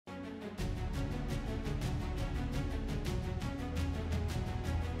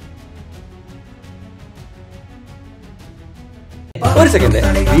ഒരു second,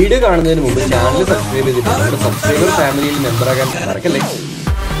 video കാണുന്നതിന് മുമ്പ് ചാനൽ സബ്സ്ക്രൈബ് ചെയ്തിട്ട് നമ്മുടെ സബ്സ്ക്രൈബർ ഫാമിലിയിൽ മെമ്പറാകാൻ മറക്കല്ലേ.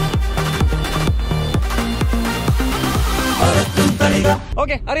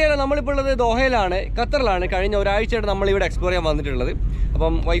 ഓക്കെ, അറിയാലോ നമ്മളിപ്പോൾ ഉള്ളത് ദോഹയിലാണ്, ഖത്തറിലാണ്. കഴിഞ്ഞ ഒരാഴ്ചയായിട്ട് നമ്മളിവിടെ എക്സ്പ്ലോർ ചെയ്യാൻ വന്നിട്ടുള്ളത്.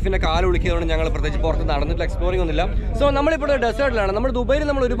 അപ്പം വൈഫിൻ്റെ കാല് വിളിക്കുന്നതുകൊണ്ട് ഞങ്ങൾ പ്രത്യേകിച്ച് പുറത്ത് നടന്നിട്ട് എക്സ്പ്ലോറിംഗ് ഒന്നുമില്ല. സോ നമ്മളിപ്പോൾ ഡെസേർട്ടിലാണ്. നമ്മൾ ദുബൈയിൽ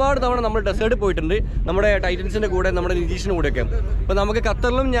നമ്മൾ ഒരുപാട് തവണ നമ്മൾ ഡെസേർട്ട് പോയിട്ടുണ്ട്, നമ്മുടെ ടൈറ്റൻസിൻ്റെ കൂടെ, നമ്മുടെ നിതീഷിൻ്റെ കൂടെയൊക്കെ. അപ്പോൾ നമുക്ക്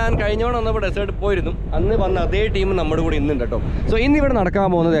ഖത്തറിലും ഞാൻ കഴിഞ്ഞ തവണ വന്നപ്പോൾ ഡെസേർട്ട് പോയിരുന്നു. അന്ന് വന്ന അതേ ടീം നമ്മുടെ കൂടെ ഇന്നുണ്ട് കേട്ടോ. സോ ഇന്ന് ഇവിടെ നടക്കാൻ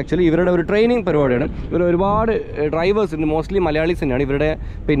പോകുന്നത് ആക്ച്വലി ഇവരുടെ ഒരു ട്രെയിനിങ് പരിപാടിയാണ്. ഇവർ ഒരുപാട് ഡ്രൈവേഴ്സ് ഉണ്ട്, മോസ്റ്റ്ലി മലയാളീസ് തന്നെയാണ്. ഇവരുടെ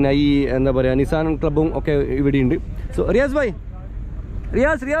പിന്നെ ഈ എന്താ പറയുക നിസാൻ ക്ലബ്ബും ഒക്കെ ഇവിടെയുണ്ട്. സോ റിയാസ് ഭായ്,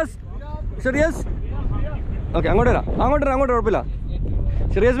 റിയാസ് ഓക്കെ, അങ്ങോട്ട് വരാം, അങ്ങോട്ട് കുഴപ്പമില്ല.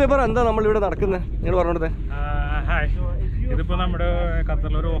 ചെറിയ പേപ്പർ എന്താ നമ്മളിവിടെ നടക്കുന്നത് നിങ്ങൾ പറഞ്ഞോടത്തെ? ഇതിപ്പോൾ നമ്മുടെ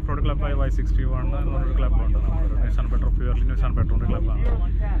ഖത്തറിലൊരു ഓഫ് റോഡ് ക്ലബ്ബായ Y61 എന്നൊരു ക്ലബ്ബുണ്ട്. നമ്മളൊരു നിസാൻ പെട്രോൾ, പ്യുവർലി നിസാൻ പെട്രോളിൻ്റെ ക്ലബ്ബാണ്.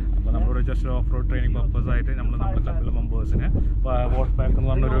 അപ്പോൾ നമ്മളൊരു just off road training purpose ആയിട്ട് നമ്മുടെ ക്ലബ്ബിലെ മെമ്പേഴ്സിന് വോട്ട് പാക്ക് എന്ന്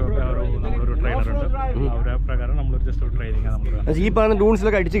പറഞ്ഞൊരു നമ്മളൊരു ട്രെയിനറുണ്ട്. അവരെ പ്രകാരം നമ്മളൊരു ജസ്റ്റ് ഒരു ട്രെയിനിങ് നമ്മൾ ഈ പറഞ്ഞ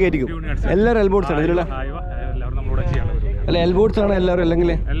ഡൂൺസിലൊക്കെ അടിച്ച് കയറ്റിക്കും. എല്ലാവരും എൽബോർഡ്സ് ആണ് ഇതിലുള്ള, എല്ലാവരും നമ്മളോട് ചെയ്യാനുള്ളത്. അല്ല എൽബോർഡ്സ് ആണ് എല്ലാവരും,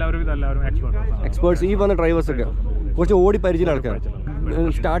 അല്ലെങ്കിൽ എല്ലാവരും എക്സ്പേർട്സ്. ഈ പറഞ്ഞ ഡ്രൈവേഴ്സൊക്കെ കുറച്ച് ഓടി പരിചയം ആൾക്കാർ,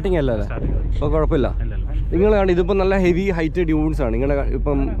 സ്റ്റാർട്ടിങ് അല്ല അല്ലേ? അപ്പോൾ കുഴപ്പമില്ല. നിങ്ങൾ കാണും ഇതിപ്പോൾ നല്ല ഹെവി ഹൈറ്റ് ഡ്യൂൺസ് ആണ്. നിങ്ങൾ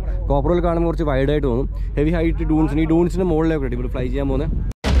ഇപ്പം കോപ്പറോയിൽ കാണുമ്പോൾ കുറച്ച് വൈഡായിട്ട് തോന്നും. ഹെവി ഹൈറ്റ് ഡ്യൂൺസിന്, ഈ ഡ്യൂൺസിൻ്റെ മുകളിലേക്ക് ഇവിടെ ഫ്ലൈ ചെയ്യാൻ പോകുന്നത്.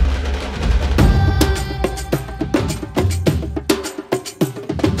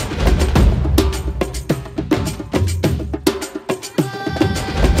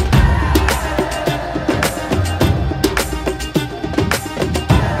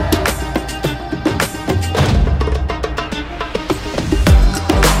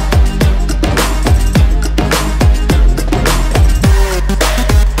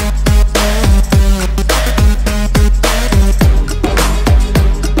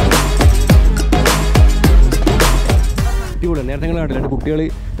 നേരത്തെ നിങ്ങൾ കണ്ടില്ല, കുട്ടികൾ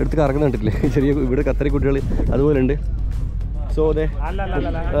എടുത്ത് കറങ്ങുന്ന കണ്ടിട്ടില്ലേ? ചെറിയ ഇവിടെ ഖത്തറി കുട്ടികൾ അതുപോലെ ഉണ്ട്. സോ അതെ,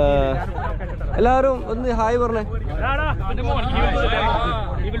 എല്ലാവരും ഒന്ന് ഹായ് പറഞ്ഞേ.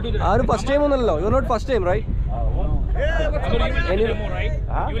 ആരും first time ഒന്നല്ലോ. You are not first time, right?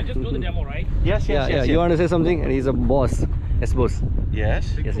 You want to say something? And he's a boss. Yes, boss. Yes.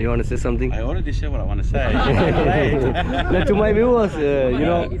 Yes, you want to say something? I already said what I want to say. Now, to my viewers, you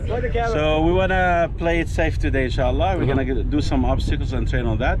know. So we want to play it safe today, inshallah. We're going to do some obstacles and train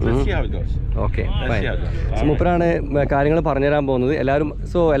on that. Let's see how it goes. Okay, Let's see how it goes. So മൂപ്പരാണ് കാര്യങ്ങൾ പറഞ്ഞുതരാൻ പോകുന്നത്.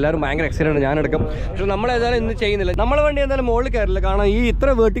 എല്ലാവരും ഭയങ്കര excited ആണ്, ഞാനടക്കം. പക്ഷെ നമ്മളേതായാലും ഇന്ന് ചെയ്യുന്നില്ല. നമ്മളെ വണ്ടി എന്തായാലും മുകളിൽ കയറില്ല. കാരണം ഈ ഇത്ര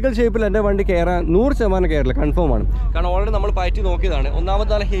വെർട്ടിക്കൽ ഷേപ്പിൽ എൻ്റെ വണ്ടി കയറാൻ 100% കയറില്ല, കൺഫേം ആണ്. കാരണം ഓൾറെഡി നമ്മൾ പയറ്റി നോക്കിയതാണ്.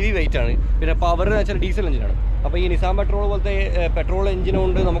 ഒന്നാമത്തെ നല്ല ഹെവി വെയിറ്റ് ആണ്, പിന്നെ പവർ എന്ന് വെച്ചാൽ ഡീസൽ എഞ്ചിനാണ്. അപ്പോൾ ഈ നിസാൻ പെട്രോൾ പോലത്തെ പെട്രോൾ എഞ്ചിൻ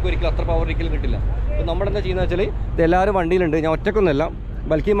കൊണ്ട് നമുക്ക് ഒരിക്കലും അത്ര പവർ ഒരിക്കലും കിട്ടില്ല. അപ്പോൾ നമ്മളെന്താ ചെയ്യുന്നത് വെച്ചാൽ ഇത് എല്ലാവരും വണ്ടിയിലുണ്ട്. ഞാൻ ഒറ്റക്കൊന്നുമല്ല,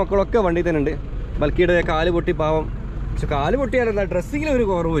 ബൽക്കി മക്കളൊക്കെ വണ്ടിയിൽ തന്നെ ഉണ്ട്. ബൽക്കിയുടെ കാല് പൊട്ടി പാവം. പക്ഷെ കാല് പൊട്ടിയാലെന്താ, ഡ്രസ്സിങ്ങിൽ ഒരു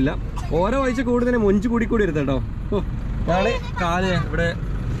കുറവില്ല. ഓരോ ആഴ്ച കൂടി തന്നെ മൊഞ്ച് കൂടി ഇരുത്തട്ടോ. ഞാന് കാല് ഇവിടെ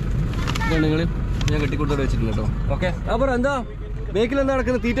നിങ്ങൾ ഞാൻ കെട്ടിക്കൊടുത്തോടെ വെച്ചിട്ടുണ്ട് കേട്ടോ. ഓക്കെ, അപ്പോൾ എന്താ ബേക്കിലെന്താ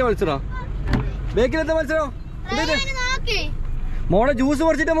നടക്കുന്നത്? തീറ്റ മത്സരോ? ബേക്കിലെന്താ മത്സരം? മോളെ ജ്യൂസ്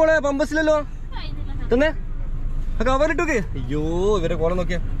പറിച്ചിട്ട് മോളെ പമ്പസിലല്ലോ തന്നെ കവറിട്ടോക്കെ. അയ്യോ ഇവരെ കോലം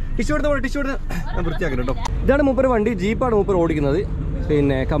നോക്കിയാ. ടിഷ്യൂ എടുത്ത പോലെ ടിഷ്യൂ എടുത്ത് ഞാൻ വൃത്തിയാക്കണം കേട്ടോ. ഇതാണ് മൂപ്പര് വണ്ടി, ജീപ്പാണ് മൂപ്പർ ഓടിക്കുന്നത്.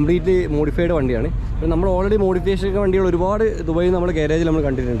 പിന്നെ കംപ്ലീറ്റ്ലി മോഡിഫൈഡ് വണ്ടിയാണ്. നമ്മൾ ഓൾറെഡി മോഡിഫിക്കേഷൻ വണ്ടികൾ ഒരുപാട് ദുബായിൽ നമ്മൾ ഗാരേജിൽ നമ്മൾ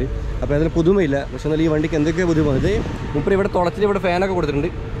കണ്ടിട്ടുണ്ട്. അപ്പോൾ അതിന് പുതുമയില്ല. പക്ഷെ എന്നാൽ ഈ വണ്ടിക്ക് എന്തൊക്കെ പുതുമ. ഇത് മൂപ്പർ ഇവിടെ തുടച്ചിട്ട് ഇവിടെ ഫാനൊക്കെ കൊടുത്തിട്ടുണ്ട്.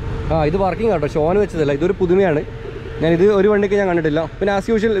 ഇത് വർക്കിംഗ് ആട്ടോ, ഷോന് വെച്ചതല്ല, ഇതൊരു പുതുമയാണ്. ഞാനിത് ഒരു വണ്ടിക്ക് ഞാൻ കണ്ടിട്ടില്ല. പിന്നെ ആസ്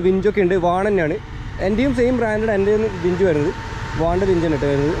യൂഷ്വൽ വിഞ്ചൊക്കെ ഉണ്ട്. വാൺ തന്നെയാണ്, എൻ്റെയും സെയിം ബ്രാൻഡ്. എൻ്റെ വിഞ്ച് വരുന്നത് വാണിൻ്റെ വിഞ്ചാണ് ഇട്ട്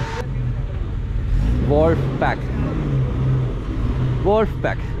വരുന്നത്. വോൾഫ് പാക്ക്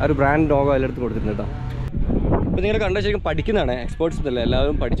ആ ഒരു ബ്രാൻഡ് ലോഗോ എല്ലായിടത്തും കൊടുത്തിട്ടുണ്ട് കേട്ടോ. അപ്പോൾ നിങ്ങൾ കണ്ട ശരിക്കും പഠിക്കുന്നതാണ്, എക്സ്പേർട്സ് ഇതല്ല,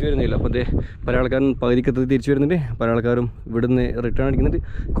 എല്ലാവരും പഠിച്ചു വരുന്നില്ല. അപ്പോൾ പല ആൾക്കാരും പകുതിക്കത്ത് തിരിച്ചു വരുന്നുണ്ട്, പല ആൾക്കാരും ഇവിടുന്ന് റിട്ടേൺ അടിക്കുന്നുണ്ട്,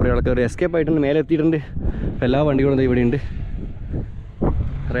 കുറേ ആൾക്കാർ എസ്കേപ്പ് ആയിട്ടുണ്ട്, മേലെ എത്തിയിട്ടുണ്ട്. അപ്പോൾ എല്ലാ വണ്ടികളും ഇവിടെ ഉണ്ട്.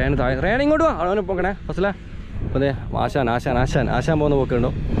 റേൺ ഇങ്ങോട്ട് വാ, അവനെ പോക്കണേ ഫസല. അപ്പോൾ ആശാൻ പോകുന്ന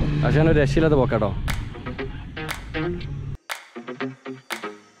പോക്കുണ്ടോ? ആശാൻ ഒരു രക്ഷയില്ലാത്ത പോക്കാട്ടോ.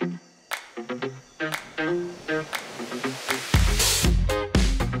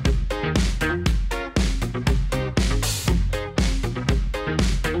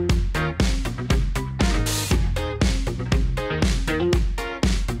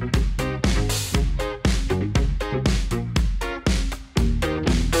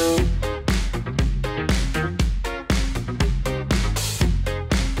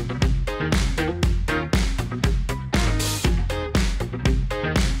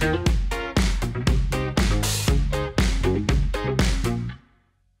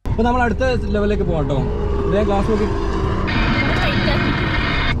 അപ്പോൾ നമ്മൾ അടുത്ത ലെവലിലേക്ക് പോകാം കേട്ടോ. ഇതേ ഗ്ലാസ് നോക്കി.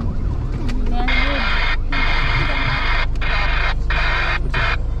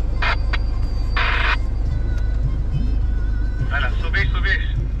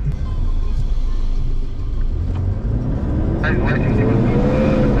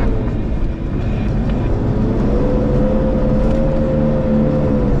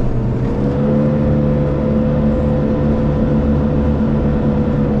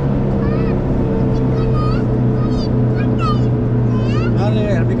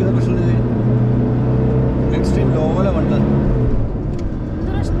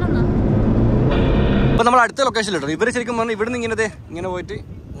 അടുത്ത ലൊക്കേഷനിലിട്ടോ. ഇവർ ശരിക്കും പറഞ്ഞാൽ ഇവിടുന്ന് ഇങ്ങനെ പോയിട്ട്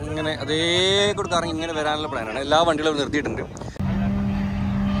ഇങ്ങനെ അതേ കൂടെ കറങ്ങി ഇങ്ങനെ വരാനുള്ള പ്ലാനാണ്. എല്ലാ വണ്ടികളും നിർത്തിയിട്ടുണ്ട്.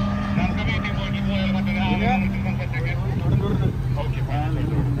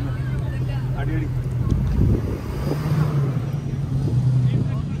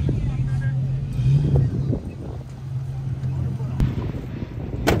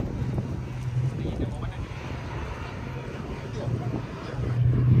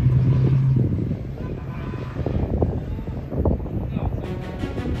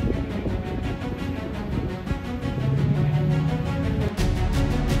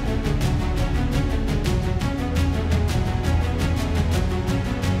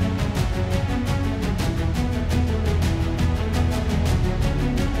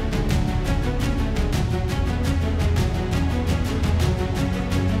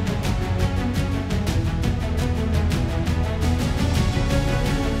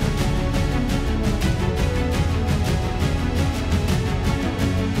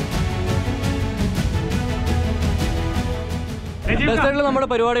 ഡെസേർട്ടിൽ നമ്മുടെ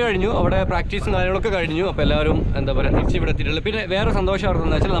പരിപാടി കഴിഞ്ഞു. അവിടെ പ്രാക്ടീസും കാര്യങ്ങളൊക്കെ കഴിഞ്ഞു. അപ്പോൾ എല്ലാവരും എന്താ പറയുക തിരിച്ച് ഇവിടെ എത്തിയിട്ടുള്ളത്. പിന്നെ വേറെ സന്തോഷം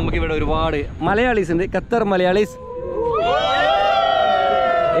അറിയുന്നത് വെച്ചാൽ നമുക്ക് ഇവിടെ ഒരുപാട് മലയാളീസ് ഉണ്ട്. ഖത്തർ മലയാളീസ്.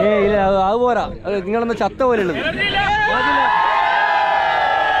 ഇല്ല അത് പോരാ, അത് നിങ്ങളൊന്ന് ചത്ത പോലെ ഉള്ളത്.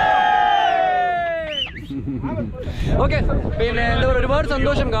 ഓക്കെ, പിന്നെ എന്താ പറയുക ഒരുപാട്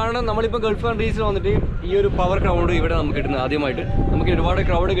സന്തോഷം. കാരണം നമ്മളിപ്പോൾ ഗൾഫ് കൺട്രീസിൽ വന്നിട്ട് ഈ ഒരു പവർ ക്രൗഡ് ഇവിടെ നമുക്ക് കിട്ടുന്നത് ആദ്യമായിട്ട്. നമുക്ക് ഒരുപാട്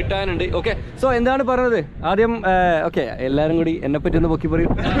ക്രൗഡ് കിട്ടാനുണ്ട്. ഓക്കെ, സോ എന്താണ് പറഞ്ഞത് ആദ്യം? ഓക്കെ, എല്ലാവരും കൂടി എന്നെ പറ്റി ഒന്ന് പൊക്കി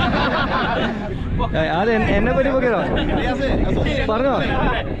പറയും. ആദ്യം എന്നെ പറ്റി പൊക്കിയോ? പറഞ്ഞോ.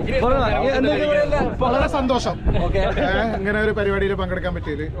 വളരെ സന്തോഷം. ഓക്കെ, ഇങ്ങനെ ഒരു പരിപാടിയിൽ പങ്കെടുക്കാൻ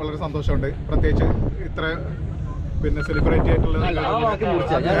പറ്റിയത് വളരെ സന്തോഷമുണ്ട്. പ്രത്യേകിച്ച് ഇത്ര പിന്നെ സെലിബ്രേറ്റ് ആയിട്ടുള്ളത്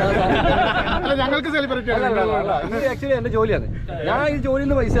ഞങ്ങൾക്ക് സെലിബ്രേറ്റ് ആക്ച്വലി എന്റെ ജോലിയാണ്. ഞാൻ ഈ ജോലിയിൽ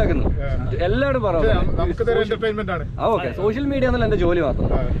നിന്ന് പൈസ ആക്കുന്നു. എല്ലാവരും പറഞ്ഞു എന്റർടൈൻമെന്റ് ആണ്. ഓക്കെ, സോഷ്യൽ മീഡിയ എന്നല്ല എന്റെ ജോലി മാത്രം.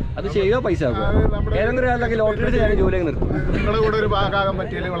 അത് ചെയ്യുക, പൈസ ആക്കുക. ഏതെങ്കിലും ഒരാളുടെ ലോട്ടറി അടിച്ച് ഞാൻ ജോലി നിർത്തും. നിങ്ങളുടെ കൂടെ ഒരു ഭാഗമാകാൻ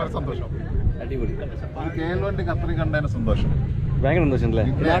പറ്റിയതിൽ വളരെ സന്തോഷം. അടിപൊളി. ഖത്തറിൽ കണ്ടതിന് സന്തോഷം. ഭയങ്കര സന്തോഷം അല്ലേ?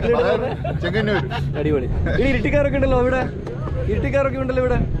 അടിപൊളി. ഇനി ഇരുട്ടിക്കാരൊക്കെ ഉണ്ടല്ലോ ഇവിടെ. ഇരുട്ടിക്കാരൊക്കെ ഉണ്ടല്ലോ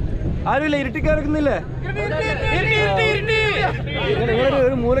ഇവിടെ. ആരുമില്ല, ഇരുട്ടിക്കാരൊക്കുന്നില്ലേ?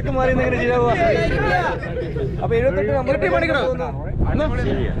 ഒരു മൂലക്ക് മാറി എങ്ങനെ ചെയ്യാവുക? അപ്പൊ 78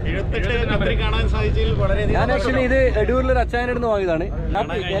 ഞാൻ ആക്ച്വലി ഇത് എടൂരിലൊരു അച്ചായൻ്റെ അടുത്ത് വാങ്ങിയതാണ്.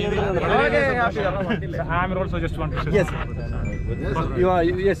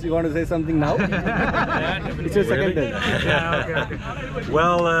 Yes, you want to say something now? It's your second turn.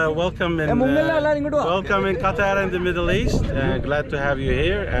 Well, welcome in Qatar and the Middle East. Glad to have you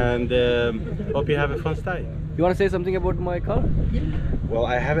here, and hope you have a fun stay. You want to say something about my car? Well,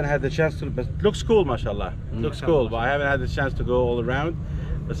 I haven't had the chance to, but looks cool, mashallah. Looks cool, but I haven't had the chance to go all around.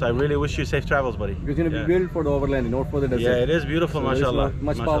 So I really wish you safe travels, buddy. It's going to be built for the overland, not for the desert. Yeah, it is beautiful, so mashallah.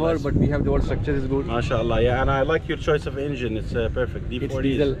 Much power, but we have the whole structure is good. Mashallah, yeah, and I like your choice of engine. It's perfect. D40. It's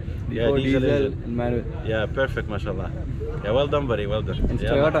diesel. Yeah, diesel and manual. Yeah, perfect, mashallah. Yeah, well done, buddy. Well done. It's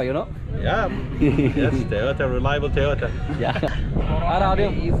Toyota, you know? Yeah. Yes, Toyota, reliable Toyota. Yeah.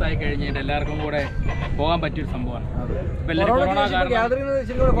 ഈസായി കഴിഞ്ഞിട്ട് എല്ലാവർക്കും കൂടെ പോകാൻ പറ്റിയൊരു സംഭവമാണ്.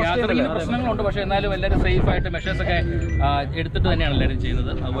 യാത്രയ്ക്ക് പ്രശ്നങ്ങളുണ്ട്, പക്ഷേ എന്നാലും എല്ലാവരും സേഫ് ആയിട്ട് മെഷേഴ്സ് ഒക്കെ എടുത്തിട്ട് തന്നെയാണ് എല്ലാവരും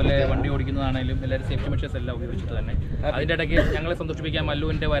ചെയ്യുന്നത്. അതുപോലെ വണ്ടി ഓടിക്കുന്നതാണെങ്കിലും എല്ലാവരും സേഫ്റ്റി മെഷേഴ്സ് എല്ലാം ഉപയോഗിച്ചിട്ട് തന്നെ. അതിൻ്റെ ഇടയ്ക്ക് ഞങ്ങളെ സന്തോഷിപ്പിക്കാൻ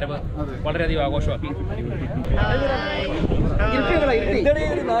മല്ലുവിൻ്റെ വരവ് വളരെയധികം ആഘോഷമാക്കി.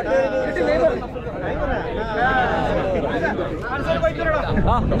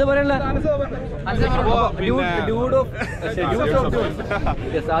 എന്താ പറയണ്ട?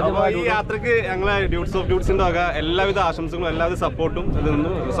 ഈ യാത്രക്ക് ഞങ്ങളെ ഡ്യൂട്ട്സ് ഓഫ് ഡ്യൂട്ട്സിന്റെ വക എല്ലാവിധ ആശംസകളും എല്ലാവിധ സപ്പോർട്ടും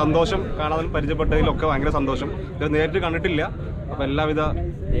ഇതൊന്നും സന്തോഷം. കാണാനും പരിചയപ്പെട്ടതിലൊക്കെ ഭയങ്കര സന്തോഷം. ഇത് നേരിട്ട് കണ്ടിട്ടില്ല, അപ്പൊ എല്ലാവിധ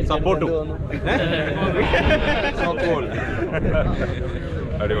സപ്പോർട്ടും.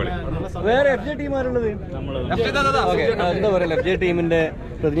 അടിപൊളി. വേറെ FJ ടീമാരുള്ളത് എന്താ പറയുക? FJ ടീമിന്റെ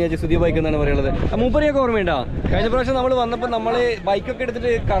പ്രതിനിധി സ്തുതി ബൈക്ക് എന്നാണ് പറയുന്നത്. മൂപ്പരെയൊക്കെ ഓർമ്മയുണ്ടോ? കഴിഞ്ഞ പ്രാവശ്യം നമ്മൾ വന്നപ്പോൾ നമ്മൾ ബൈക്കൊക്കെ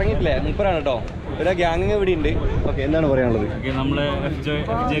എടുത്തിട്ട് കറങ്ങിയിട്ടില്ലേ? മൂപ്പരാണ് കേട്ടോ. ഒരു ഗ്യാങ് ഇവിടെ ഉണ്ട്. ഓക്കെ, എന്താണ് പറയാനുള്ളത്? നമ്മള് FJ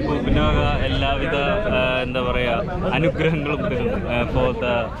ഗ്രൂപ്പിന്റെ വക എല്ലാവിധ എന്താ പറയാ അനുഗ്രഹങ്ങളും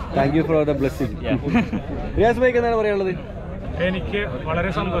thank you for the blessing. Riyas bike എന്താണ് പറയാനുള്ളത്? എനിക്ക് വളരെ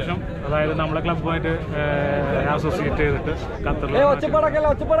സന്തോഷം. അതായത് നമ്മളെ ക്ലബ്ബുമായിട്ട് അസോസിയേറ്റ് ചെയ്തിട്ട് ഖത്തറിൽ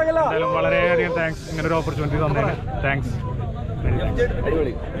വളരെയധികം താങ്ക്സ്. ഇങ്ങനെ ഒരു ഓപ്പർച്യൂണിറ്റി തന്നതിന് താങ്ക്സ്.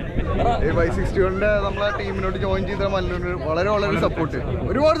 Y61 നമ്മളെ ടീമിനോട് ജോയിൻ ചെയ്ത മല്ലുവിന് വളരെ സപ്പോർട്ട്,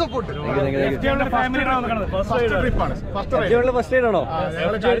 ഒരുപാട് സപ്പോർട്ട്. ഫസ്റ്റ് എയ്ഡ് ആണോ?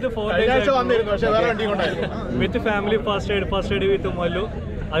 വിത്ത് ഫാമിലി ഫസ്റ്റ് എയ്ഡ് വിത്ത് മല്ലു.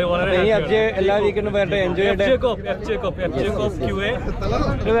 ഇനി അബ്ജെ എല്ലാ വീക്കെൻഡും വരട്ടെ, എൻജോയ് ചെയ്യട്ടെ.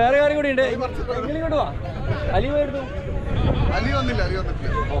 വേറെ കാര്യം കൂടി ഉണ്ട്, ഇങ്ങോട്ട് വാ. അലി പോയിരുന്നു.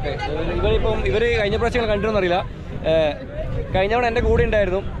 ഓക്കെ, ഇവര് കഴിഞ്ഞ പ്രാവശ്യം കണ്ടിരുന്നറിയില്ല. കഴിഞ്ഞ തവണ എൻ്റെ കൂടെ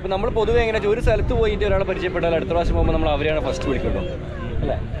ഉണ്ടായിരുന്നു. ഇപ്പം നമ്മൾ പൊതുവെ എങ്ങനെ ഒരു സ്ഥലത്ത് പോയിട്ട് ഒരാളെ പരിചയപ്പെട്ടാൽ അടുത്ത പ്രാവശ്യം പോകുമ്പോൾ നമ്മൾ അവരെയാണ് ഫസ്റ്റ് വിളിക്കുള്ളൂ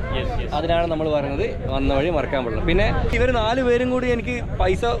അല്ലേ? അതിനാണ് നമ്മൾ പറയുന്നത് വന്ന വഴി മറക്കാൻ പാടില്ല. പിന്നെ ഇവർ 4 പേരും കൂടി എനിക്ക്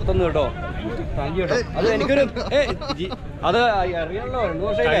പൈസ തന്നു കേട്ടോ. താങ്ക് യു കേട്ടോ. അത് എനിക്കൊരു അത് അറിയാമല്ലോ, 2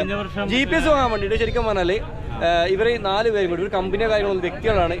 വർഷമായിട്ട് GPS വാങ്ങാൻ വേണ്ടിയിട്ട്. ശരിക്കും പറഞ്ഞാൽ ഇവർ 4 പേരും കൂടി ഒരു കമ്പനിയോ കാര്യങ്ങളൊന്നും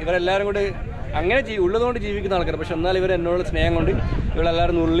വ്യക്തികളാണ്. ഇവരെല്ലാവരും കൂടി അങ്ങനെ ഉള്ളതുകൊണ്ട് ജീവിക്കുന്ന ആൾക്കാർ. പക്ഷെ എന്നാൽ ഇവർ എന്നോട് സ്നേഹം കൊണ്ട്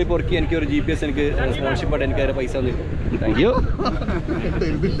ഇവരെല്ലാവരും നുള്ളി പൊറുക്കി എനിക്ക് ഒരു GPS എനിക്ക് സ്പോൺഷിപ്പായിട്ട് എനിക്ക് അവരെ പൈസ തന്നു. Thank you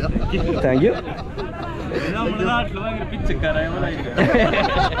thank you. നമ്മുടെ നാട്ടിൽ ഭയങ്കര പിച്ചക്കാരായ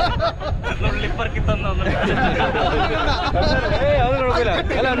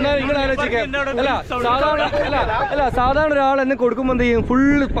സാധാരണ ഒരാൾ എന്നെ കൊടുക്കുമ്പോൾ എന്ത് ചെയ്യും?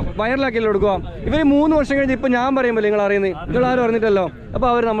 ഫുള്ള് വൈറലാക്കിയല്ലോ കൊടുക്കുക. ഇവർ 3 വർഷം കഴിഞ്ഞ് ഇപ്പൊ ഞാൻ പറയുമ്പോൾ നിങ്ങൾ അറിയുന്നത്, നിങ്ങൾ ആരും അറിഞ്ഞിട്ടല്ലോ. അപ്പൊ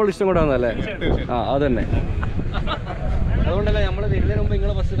അവർ നമ്മളോട് ഇഷ്ടം കൊണ്ടാവുന്നല്ലേ? ആ, അത് തന്നെ. അതുകൊണ്ടല്ലേ നമ്മൾ വരുന്നതിന് മുമ്പ്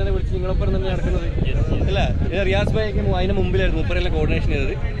നിങ്ങളെ ഫസ്റ്റ് തന്നെ വിളിച്ച് നിങ്ങളൊപ്പം തന്നെ നടക്കുന്നത് അല്ലേ? ഇത് റിയാസ് ഭായിക്ക് അതിന് മുമ്പിലായിരുന്നു മൂപ്പരെല്ലാം കോർഡിനേഷൻ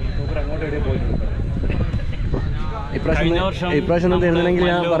ചെയ്തത്. മൂപ്പർ അങ്ങോട്ട് എവിടെയും പോയിട്ടുണ്ട്. ഇപ്രാവശ്യം തരുന്നില്ലെങ്കിൽ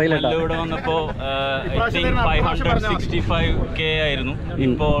ഞാൻ പറയില്ല. ഇവിടെ വന്നപ്പോ 565K ആയിരുന്നു,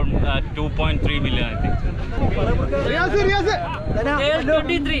 ഇപ്പോൾ 2.3 മില്യൺ.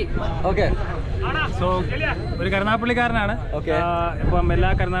 ഓക്കെ, സോ ഒരു കരുനാപ്പള്ളിക്കാരനാണ്. ഇപ്പം എല്ലാ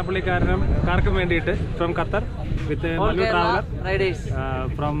കരുനാപ്പള്ളിക്കാർക്കും വേണ്ടിയിട്ട് from Qatar with Mallu traveller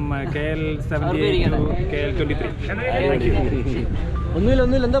from KL 78 to KL 23. ഒന്നുമില്ല.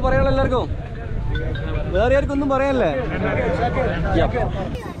 എന്താ പറയാനുള്ള എല്ലാവർക്കും? വേറെ ആർക്കൊന്നും പറയാനല്ലേ?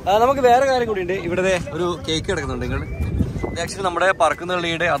 നമുക്ക് വേറെ കാര്യം കൂടി ഉണ്ട്. ഇവിടെ ഒരു കേക്ക് കിടക്കുന്നുണ്ട്. നിങ്ങൾ ആക്ച്വലി നമ്മുടെ പറക്കുന്ന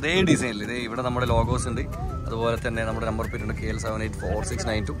പള്ളിയുടെ അതേ ഡിസൈനിൽ ഇത് ഇവിടെ നമ്മുടെ ലോഗോസ് ഉണ്ട്. അതുപോലെ തന്നെ നമ്മുടെ നമ്പർ പ്ലേറ്റ് ഉണ്ട്, KL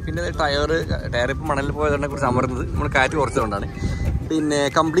 784692. പിന്നെ ടയർ ഇപ്പം മണലിൽ പോയതിനെ കുറിച്ച് അമർന്നത് നമ്മൾ കാറ്റ് കുറച്ചുകൊണ്ടാണ്. പിന്നെ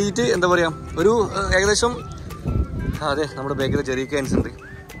കംപ്ലീറ്റ് എന്താ പറയുക, ഒരു ഏകദേശം അതെ നമ്മുടെ ബേക്കിൽ ചെറിയ ക്യാൻസ് ഉണ്ട്,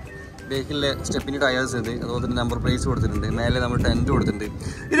 ബേക്കിലെ സ്റ്റെപ്പിന് ടയേഴ്സ് ഉണ്ട്, അതുപോലെ തന്നെ നമ്പർ പ്ലേറ്റ്സ് കൊടുത്തിട്ടുണ്ട്, മേലെ നമ്മൾ ടെൻറ്റ് കൊടുത്തിട്ടുണ്ട്.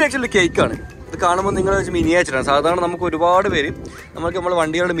 ഇത് ആക്ച്വലി കേക്കാണ്. ഇത് കാണുമ്പോൾ നിങ്ങൾ വെച്ച് മിനിയേച്ചറാണ്. സാധാരണ നമുക്ക് ഒരുപാട് പേര് നമ്മൾ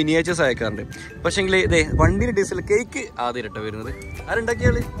വണ്ടികളുടെ മിനിയേച്ചേഴ്സ് അയക്കാറുണ്ട്. പക്ഷേങ്കിൽ ഇതേ വണ്ടിയുടെ ഡീസൽ കേക്ക് ആദ്യം ഇരട്ട വരുന്നത്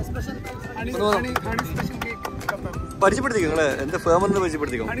ആരുണ്ടാക്കിയാള് പരിചയപ്പെടുത്തിക്കോ. നിങ്ങൾ എന്താ ഫേമെന്ന്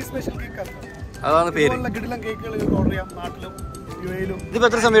പരിചയപ്പെടുത്തിക്കോ. അതാണ് പേര്. ഇതിപ്പോൾ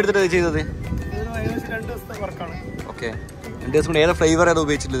എത്ര സമയം എടുത്തിട്ട് ചെയ്തത്? ഓക്കെ, 2 ദിവസം കൊണ്ട്. ഏതാ ഫ്ലേവർ ഏതാ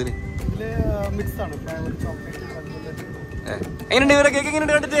ഉപയോഗിച്ചിട്ടുള്ളത് ഇതിന്? എങ്ങനെയുണ്ട് ഇവരെ കേക്ക്?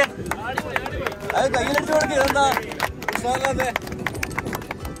 എങ്ങനെയുണ്ട് കണ്ടിട്ട്? അത് കയ്യിലെടുത്ത് കൊടുക്കുക. എന്താ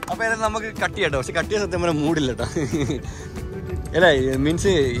അപ്പൊ ഏതായാലും നമുക്ക് കട്ട് ചെയ്യട്ടോ. പക്ഷെ കട്ട് ചെയ്യാൻ സത്യം പറഞ്ഞാൽ മൂടില്ല കേട്ടോ. അല്ലേ,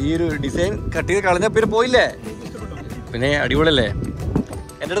 മീൻസ് ഈ ഒരു ഡിസൈൻ കട്ട് ചെയ്ത് കളഞ്ഞ പേര് പോയില്ലേ? പിന്നെ അടിപൊളിയല്ലേ?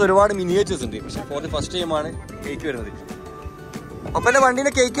 എൻ്റെ അടുത്ത് ഒരുപാട് മിനിയേച്ചേഴ്സ് ഉണ്ട്. പക്ഷെ ഫോർ ദി ഫസ്റ്റ് ടൈമാണ് കേക്ക് വരുന്നത്. അപ്പൊ എൻ്റെ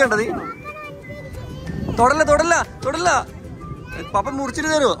വണ്ടീൻ്റെ കേക്ക് കണ്ടത് തൊടല്ല പപ്പ മുറിച്ചിട്ട്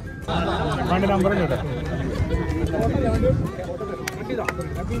തരുമോ?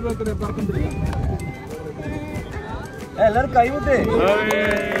 എല്ലാരും കൈവിട്ടേ.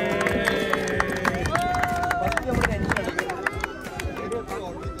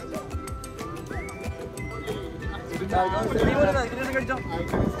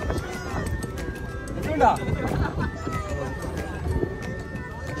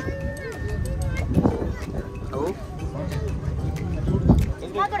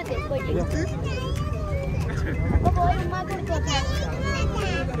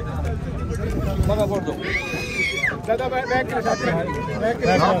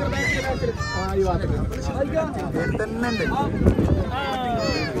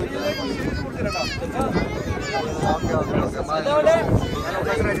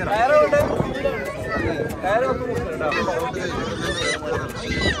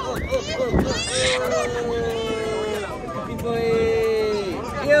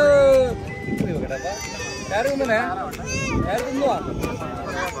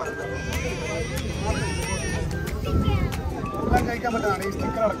 കഴിക്കാൻ പറ്റാണ് ഈ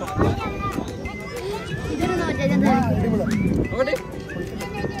സ്റ്റിക്കർ അടക്കം.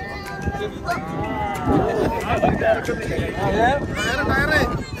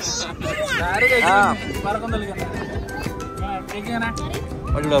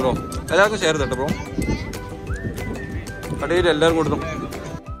 ബ്രോ എല്ലാവർക്കും ഷെയർ ചെയ്തോ ബ്രോ. കടയിൽ എല്ലാവരും കൊടുത്തു.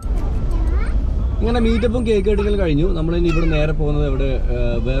 ഇങ്ങനെ മീറ്റപ്പും കേക്ക് കട്ടിങ്ങും കഴിഞ്ഞു. നമ്മൾ ഇനി ഇവിടെ നേരെ പോകുന്നത് ഇവിടെ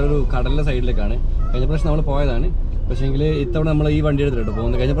വേറൊരു കടലിൻ്റെ സൈഡിലേക്കാണ്. കഴിഞ്ഞ പ്രാവശ്യം നമ്മൾ പോയതാണ്. പക്ഷേങ്കിൽ ഇത്തവണ നമ്മൾ ഈ വണ്ടി എടുത്തിട്ട്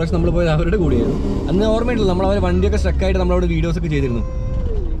പോകുന്നത്. കഴിഞ്ഞ പ്രാവശ്യം നമ്മൾ പോയത് അവരുടെ കൂടെയായിരുന്നു. അന്ന് ഓർമ്മയില്ല, നമ്മൾ അവർ വണ്ടിയൊക്കെ സ്റ്റക്കായിട്ട് നമ്മളവിടെ വീഡിയോസ് ഒക്കെ ചെയ്തിരുന്നു.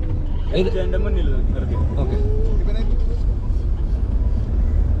 ഓക്കെ,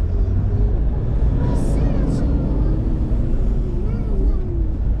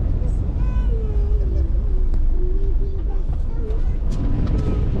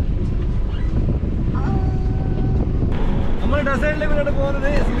 സൈഡിലേക്ക് ഇങ്ങോട്ട് പോകുന്നത്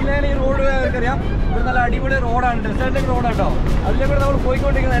സീലയിലെ ഈ റോഡ് അവർക്കറിയാം. ഇവിടെ നല്ല അടിപൊളി റോഡാണ്, ഡെസേർട്ടിലേക്ക് റോഡാട്ടോ. അതിലേക്ക് നമ്മൾ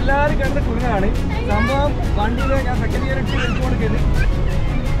പോയിക്കൊണ്ടിരിക്കുന്നത് എല്ലാവരും കണ്ട് കുടുങ്ങാണ് സംഭവം. വണ്ടിയിൽ ഞാൻ സെക്കൻഡ് ഇയർ ഇട്ട് വെച്ചുകൊണ്ടിരിക്കുന്നത്.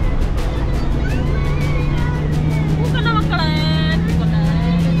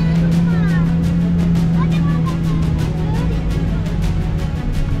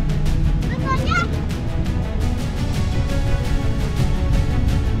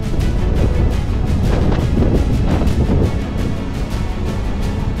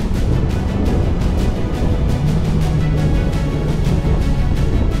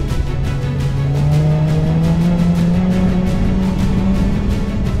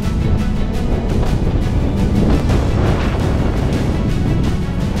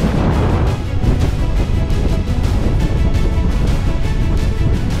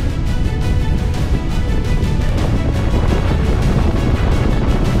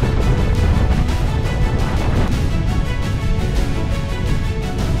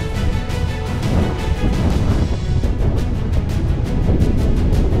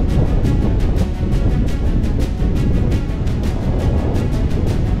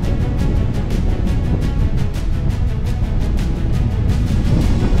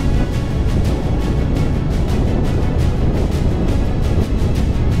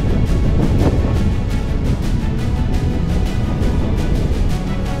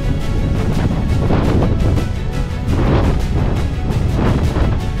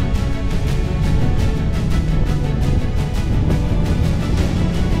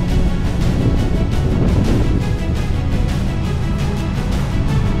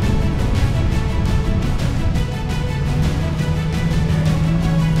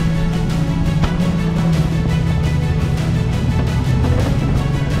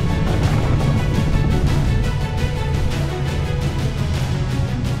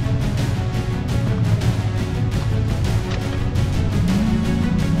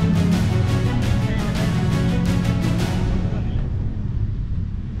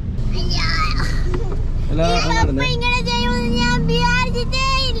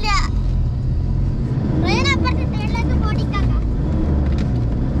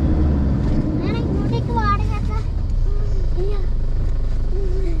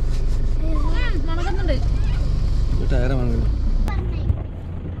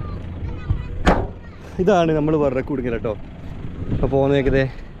 ഇതാണ് നമ്മൾ വെറുതെ കുടുങ്ങില്ല കേട്ടോ. അപ്പോൾ പോകുന്നേക്കതേ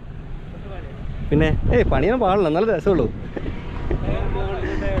പിന്നെ പണിയൊന്നും പാടില്ല, നല്ല രസമുള്ളൂ.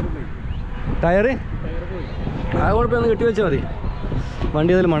 ടയറ് ആ കുഴപ്പമൊന്ന് കെട്ടി വെച്ചാൽ മതി.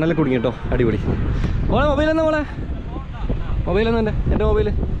 വണ്ടി അതിൽ മണലൊക്കെ കുടുങ്ങി കേട്ടോ, അടിപൊളി. മോളെ മൊബൈൽ എന്നാ മോളെ? മൊബൈൽ എന്നാ എൻ്റെ മൊബൈൽ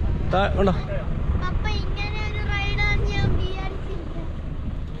ഉണ്ടോ?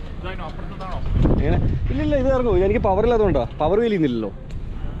 എങ്ങനെ? ഇല്ലില്ല, ഇത് ഇറങ്ങും. എനിക്ക് പവറില്ലാത്തതുകൊണ്ടോ, പവർ വലിയുന്നില്ലല്ലോ.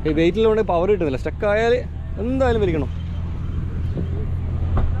 ഈ വെയിറ്റിലുകൊണ്ട് പവർ കിട്ടുന്നില്ല. സ്റ്റക്കായാൽ എന്തായാലും വലിക്കണം.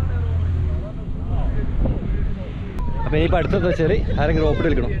 അപ്പോൾ ഇനിയിപ്പോൾ അടുത്തത് വെച്ചാൽ ആരെങ്കിലും റോപ്പിട്ട്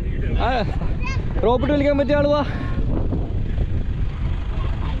വലിക്കണം. ആ റോപ്പിട്ട് വലിക്കാൻ പറ്റിയ ആളുവാ.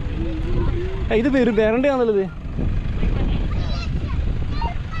 ഇത് പേരും പേരൻ്റെയാണുള്ളത്.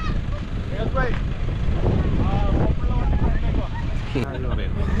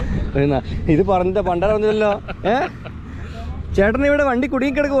 ഇത് പറഞ്ഞിട്ട് പണ്ടാ പറഞ്ഞല്ലോ. ചേട്ടൻ ഇവിടെ വണ്ടി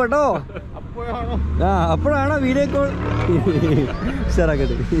കുടുങ്ങി കിടക്കും കേട്ടോ. ആ അപ്പോഴാണോ വീഡിയോ കോൾ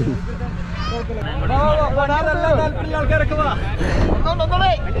ഉഷാറാക്കട്ടെ. ആൾക്കാരൊക്കെ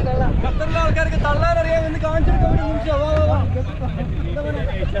ആൾക്കാർക്ക് തള്ളാനറിയാം എന്ന് കാണിച്ചെടുക്കാൻ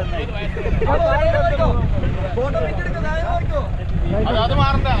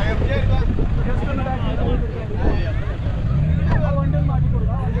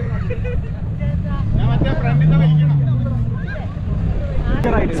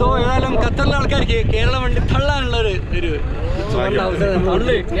സോ ഏതായാലും ഖത്തറിലെ ആൾക്കാർക്ക് കേരള വണ്ടി തള്ളാനുള്ള ഒരു അവസരം.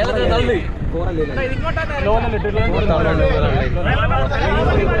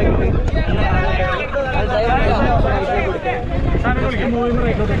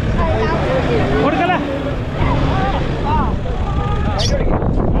 കൊടുക്കല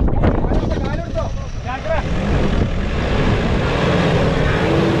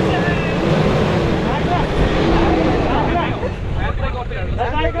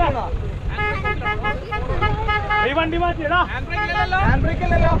ഈ വണ്ടി മാറ്റിയടാ.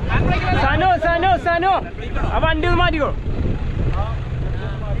 സനു സനു സനു ആ വണ്ടി ഒന്ന് മാറ്റിക്കോ.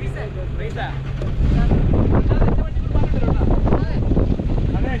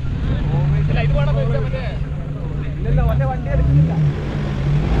 വണ്ടി എടുക്കുന്നില്ല.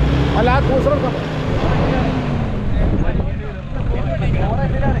 അല്ല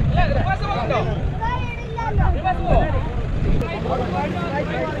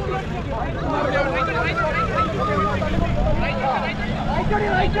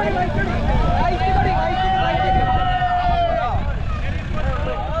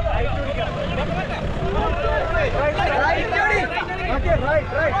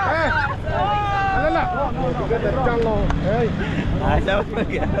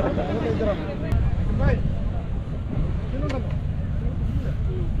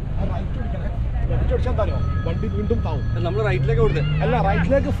വണ്ടി വീണ്ടും താവും. നമ്മൾ റൈറ്റിലേക്ക് കൊടുത്ത് അല്ല,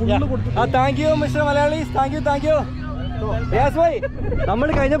 റൈറ്റിലേക്ക് ഫുള്ള് കൊടുത്തു. Thank you mister Malayalees, thank you. യാസ് bhai, നമ്മൾ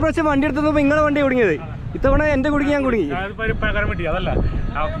കഴിഞ്ഞ പ്രാവശ്യം വണ്ടി എടുത്തപ്പോൾ നിങ്ങളെ വണ്ടി കുടുങ്ങിയത്, ഇത്തവണ എന്റെ കുടുങ്ങി ഞാൻ കുടുങ്ങി. അതല്ല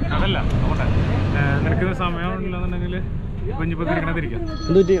നിനക്ക് സമയം ഇല്ലെന്നുണ്ടെങ്കിൽ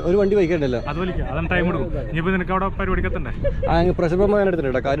ഒരു വണ്ടി വൈക്കണ്ടല്ലോ, അത് വലിക്കാം, അതാണ് ടൈം എടുക്കും. ഇനിയിപ്പോ നിനക്ക് അവിടെ പരിപാടിക്കത്തണ്ടേ? പ്രഷർ പമ്പ് ഞാൻ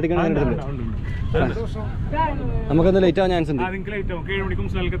എടുത്തിട്ടുണ്ട്, കാർ എടുക്കാൻ ഞാൻ എടുത്തിട്ടുണ്ട്. നമുക്കൊന്ന് ലേറ്റ് ആവാൻ ചാൻസ് ഉണ്ട്.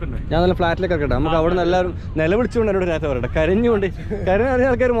 ഞാൻ നല്ല ഫ്ലാറ്റിലേക്ക് ഇറക്കട്ടെ, നമുക്ക് അവിടെ നിന്ന് എല്ലാവരും നിലവിളിച്ചുകൊണ്ട് എന്നോട് രാത്രി പറയട്ടെ, കരഞ്ഞുകൊണ്ട് കരഞ്ഞ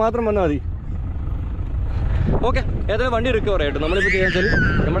ആൾക്കാർ മാത്രം വന്നാൽ മതി. ഓക്കെ, ഏതായാലും വണ്ടി റിക്കവർ ആയിട്ട് നമ്മളിപ്പോൾ ചെയ്യാൻ വെച്ചാൽ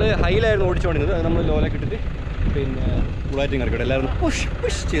നമ്മൾ ഹൈലായിരുന്നു ഓടിച്ചുകൊണ്ടിരുന്നത്, അത് നമ്മൾ ലോയിലേക്ക് ഇട്ടിട്ട് പിന്നെ ഫുള്ളായിട്ടും ഇറക്കട്ടെ. എല്ലാവരും പുഷ്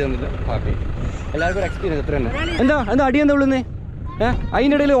പുഷ് ചെയ്തെന്നില്ല, ഹാപ്പി. എല്ലാവർക്കും ഒരു എക്സ്പീരിയൻസ് എത്ര തന്നെ. എന്താ അടി എന്താ ഉള്ളുന്നേ?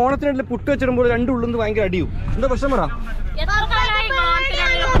 അതിൻ്റെ ഇടയിൽ ഓണത്തിനിടയിൽ പുട്ട് വെച്ചിടുമ്പോൾ രണ്ടും ഉള്ളുന്ന് ഭയങ്കര അടിയും. എന്താ പ്രശ്നം പറ?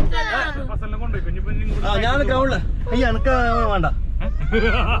 ഞാൻ ഗ്രൗണ്ടില് അയ്യ എനക്ക് വേണ്ട,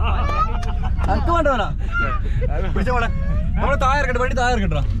 എനക്ക് വേണ്ട വേണ്ട പിടിച്ച പോലെ നമ്മള് താഴെ ഇറക്കട്ടെ, വണ്ടി താഴെ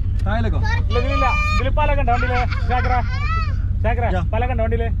ഇറക്കട്ടോ. താഴേക്കോ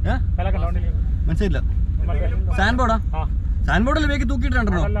മനസ്സിലില്ല. സാൻഡ് ബോർഡാ? സാൻഡ് ബോർഡല്ലേ വേഗം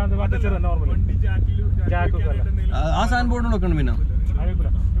തൂക്കിയിട്ടുണ്ടോ? ആ സാൻഡ് ബോർഡിനോട് വെക്കണം. പിന്നെ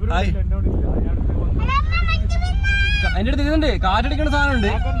അതിന്റെ അടുത്ത് ഇതുണ്ട്, കാറ്റടിക്കേണ്ട സാധനം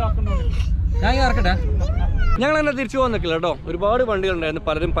ഉണ്ട്. ഞാൻ ഇറക്കട്ടെ. ഞങ്ങൾ തന്നെ തിരിച്ചു പോകാൻ നിൽക്കില്ല കേട്ടോ. ഒരുപാട് വണ്ടികളുണ്ടായിരുന്നു,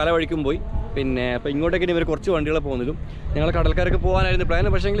 പലരും പല വഴിക്കും പോയി. പിന്നെ അപ്പോൾ ഇങ്ങോട്ടേക്ക് ഇവർ കുറച്ച് വണ്ടികൾ പോകുന്നതിലും ഞങ്ങൾ കടൽക്കാരൊക്കെ പോകാനായിരുന്നു പ്ലാൻ.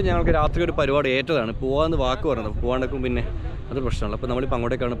 പക്ഷേങ്കിൽ ഞങ്ങൾക്ക് രാത്രി ഒരു പരിപാടി ഏറ്റതാണ്, പോകാമെന്ന് വാക്ക് പറഞ്ഞത്. പോകാണ്ടെക്കും പിന്നെ അത് പ്രശ്നമാണ്. അപ്പോൾ നമ്മളിപ്പോൾ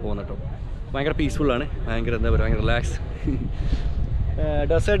അങ്ങോട്ടേക്കാണ് പോകുന്നത് കേട്ടോ. ഭയങ്കര പീസ്ഫുള്ളാണ്, ഭയങ്കര എന്താ പറയുക, ഭയങ്കര റിലാക്സ്.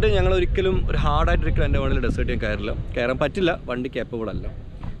 ഡെസേർട്ട് ഞങ്ങൾ ഒരിക്കലും ഒരു ഹാർഡായിട്ടൊരിക്കലും എൻ്റെ വണ്ടിയിൽ ഡെസേർട്ട് ഞാൻ കയറാൻ പറ്റില്ല, വണ്ടി കേപ്പബിൾ അല്ല.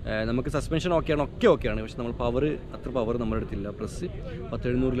 നമുക്ക് സസ്പെൻഷൻ ഓക്കെയാണ്, ഓക്കെയാണ്. പക്ഷെ നമ്മൾ അത്ര പവർ നമ്മുടെ അടുത്തില്ല. Plus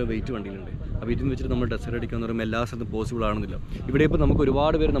 10-700 kilo weight വണ്ടിയിലുണ്ട്. അപ്പോൾ ഇതിന് വെച്ചിട്ട് നമ്മൾ ഡെസേർട്ട് അടിക്കാന്ന് പറയുമ്പോൾ എല്ലാ സ്ഥലത്തും പോസിബിൾ ആണെന്നില്ല. ഇവിടെ ഇപ്പോൾ നമുക്ക്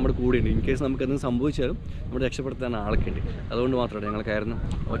ഒരുപാട് പേര് നമ്മുടെ കൂടെയുണ്ട്. ഇൻ കേസ് നമുക്ക് എന്തെങ്കിലും സംഭവിച്ചാലും നമ്മുടെ രക്ഷപ്പെടുത്താൻ ആളൊക്കെ ഉണ്ട്. അതുകൊണ്ട് മാത്രമാണ് ഞങ്ങൾ കയറുന്നത്.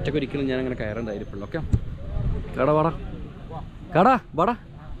 ഒറ്റക്കൊരിക്കലും ഞാൻ അങ്ങനെ കയറാൻ ധൈര്യപ്പെടുള്ളൂ. ഓക്കെ, വാടാ പറ,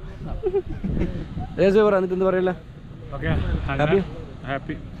 എന്നിട്ട് എന്ത് പറയില്ല.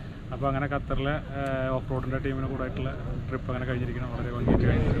 ഹാപ്പി. അപ്പോൾ അങ്ങനെ ഖത്തറിലെ ഓഫ് റോഡിൻ്റെ ടീമിന് കൂടെ ആയിട്ടുള്ള ട്രിപ്പ് അങ്ങനെ കഴിഞ്ഞിരിക്കണം. വളരെ ഭംഗിയായിട്ട്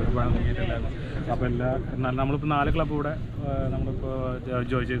കഴിഞ്ഞിട്ടുണ്ടായിരുന്നു. അപ്പോൾ എന്നാലും നമ്മളിപ്പോൾ 4 ക്ലബ്ബ് കൂടെ നമ്മളിപ്പോൾ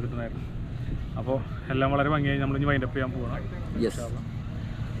ജോയിൻ ചെയ്തിട്ടുണ്ടായിരുന്നു. അപ്പോൾ എല്ലാം വളരെ ഭംഗിയായി. നമ്മളിനി വൈൻഡപ്പ് ചെയ്യാൻ പോകണം.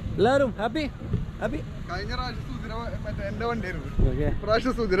 എല്ലാവരും ഹാപ്പി. കഴിഞ്ഞ പ്രാവശ്യം എന്റെ വണ്ടിയായിരുന്നു,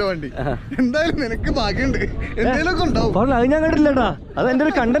 ഇപ്രാവശ്യം സുധിര വണ്ടി. എന്തായാലും നിനക്ക് ഭാഗ്യമുണ്ട്, എന്തെങ്കിലുമൊക്കെ ഉണ്ടാവും. അത് ഞാൻ കണ്ടില്ലട്ടാ, അത് എൻ്റെ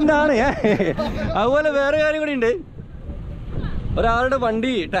ഒരു കണ്ടന്റ് ആണ്. അതുപോലെ വേറെ കാര്യം കൂടി ഉണ്ട്. ഒരാളുടെ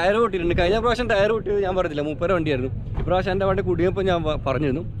വണ്ടി ടയർ പൊട്ടിയിട്ടുണ്ട്. കഴിഞ്ഞ പ്രാവശ്യം ടയർ പൊട്ടിയത് ഞാൻ പറഞ്ഞില്ല, 30 വണ്ടിയായിരുന്നു. ഇപ്രാവശ്യം എൻ്റെ വണ്ടി കുടിയപ്പോൾ ഞാൻ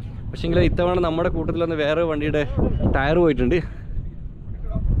പറഞ്ഞിരുന്നു. പക്ഷേങ്കിൽ ഇത്തവണ നമ്മുടെ കൂട്ടത്തിൽ വന്ന് വേറെ വണ്ടിയുടെ ടയർ പോയിട്ടുണ്ട്.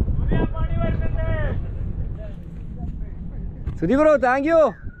 Sudhi bro, thank you.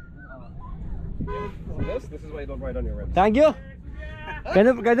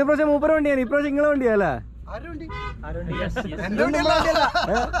 കഴിഞ്ഞ പ്രാവശ്യം 30 വണ്ടിയാണ്, ഇപ്രാവശ്യം നിങ്ങളെ വണ്ടിയല്ലേ?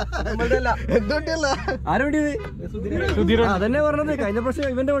 അതന്നെ പറഞ്ഞത്, കഴിഞ്ഞ പ്രാവശ്യം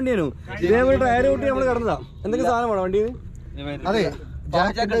ഇവന്റെ വണ്ടിയായിരുന്നു. ഇതേപോലെ ടയർ കൂട്ടി നമ്മൾ കടന്നതാ. എന്തെങ്കിലും സാധനമാണോ വണ്ടിയിൽ?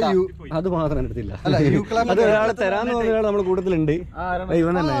 അത് മാത്രം എടുത്തില്ല. അത് ഒരാളെ തരാന്ന് പറഞ്ഞ ഒരാൾ നമ്മുടെ കൂട്ടത്തിലുണ്ട്.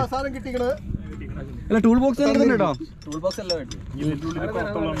 ഇവൻ തന്നെ. അല്ല, ടൂൾ ബോക്സ് കേട്ടോ.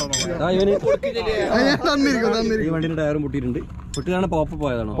 ഈ വണ്ടിന്റെ ടയറും പൊട്ടിയിട്ടുണ്ട്. പൊട്ടിയാണ് പോപ്പ്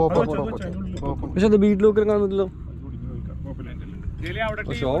പോയതാണോ? പക്ഷെ അത് ബീറ്റ് ലൂക്കിൽ കാണുന്നില്ലല്ലോ.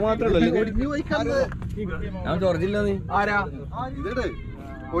 ഷോ മാത്രമല്ലോ, ഞാൻ ചോർജില്ല. നീ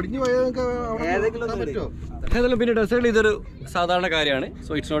ഏതായാലും പിന്നെ ഡെസേർട്ടിൽ ഇതൊരു സാധാരണ കാര്യമാണ്.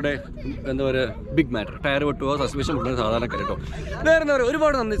 സോ ഇറ്റ്സ് നോട്ട് എന്താ പറയുക ബിഗ് മാറ്റർ. ടയർ പൊട്ടുകയോ സസ്പെൻഷൻ പൊട്ടുന്ന സാധാരണ കാര്യം കേട്ടോ. വേറെ എന്താ പറയുക,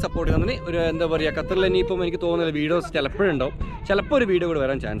 ഒരുപാട് നന്ദി സപ്പോർട്ട് ചെയ്യുന്നതിന്. ഒരു എന്താ പറയുക, ഖത്തറിൽ ഇനിയിപ്പം എനിക്ക് തോന്നുന്നില്ല വീഡിയോസ് ചിലപ്പോഴുണ്ടാവും. ചിലപ്പോൾ ഒരു വീഡിയോ കൂടെ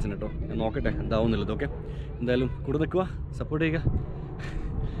വരാൻ ചാൻസ് ഉണ്ട് കേട്ടോ. ഞാൻ നോക്കട്ടെ എന്താവുന്നുള്ളത്. ഓക്കെ, എന്തായാലും കൂടെ നിൽക്കുക, സപ്പോർട്ട് ചെയ്യുക,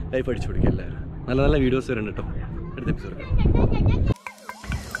 ലൈഫ് അടിച്ചു പിടിക്കുക. എല്ലാവരും നല്ല നല്ല വീഡിയോസ് വരുന്നുണ്ട് കേട്ടോ. അടുത്ത എപ്പിസോഡ്.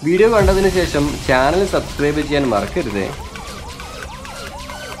 വീഡിയോ കണ്ടതിന് ശേഷം ചാനൽ സബ്സ്ക്രൈബ് ചെയ്യാൻ മറക്കരുതേ.